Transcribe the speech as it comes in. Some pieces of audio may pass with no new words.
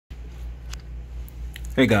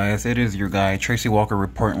Hey guys, it is your guy Tracy Walker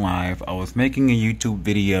reporting live. I was making a YouTube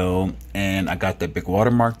video and I got that big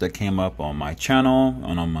watermark that came up on my channel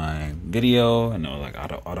and on my video, and I was like,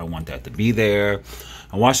 I don't want that to be there.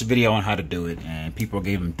 I watched the video on how to do it and people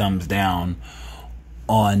gave him thumbs down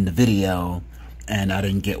on the video, and I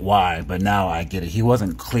didn't get why, but now I get it. He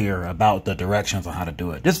wasn't clear about the directions on how to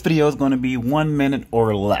do it. This video is going to be 1 minute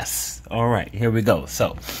or less. All right, here we go.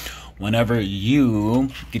 So whenever you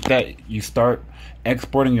get that, you start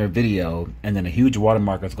exporting your video, and then a huge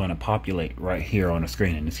watermark is going to populate right here on the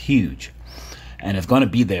screen, and it's huge, and it's going to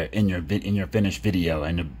be there in your finished video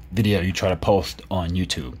and the video you try to post on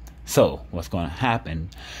YouTube. So what's going to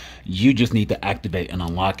happen, you just need to activate and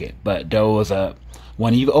unlock it. But there was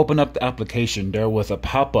when you open up the application, there was a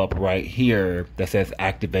pop-up right here that says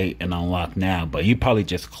activate and unlock now, but you probably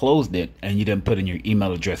just closed it and you didn't put in your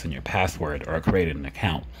email address and your password or created an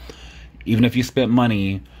account. Even if you spent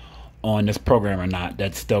money on this program or not,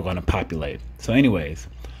 that's still going to populate. So anyways,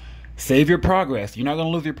 save your progress. You're not going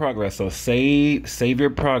to lose your progress, so save your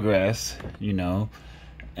progress, you know,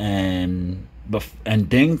 and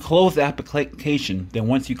then close the application. Then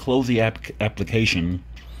once you close the application,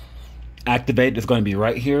 activate. It's going to be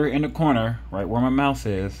right here in the corner, right where my mouse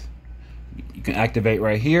is. You can activate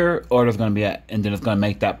right here, or there's going to be and then it's going to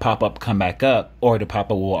make that pop-up come back up, or the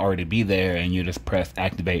pop-up will already be there, and you just press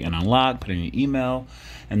activate and unlock, put in your email,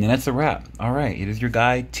 and then that's a wrap. All right, it is your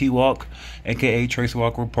guy T-Walk, aka Tracy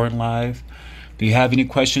Walk, reporting live. If you have any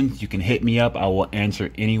questions, you can hit me up. I will answer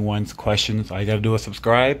anyone's questions. All you got to do is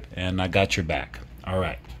subscribe, and I got your back. All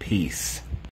right, peace.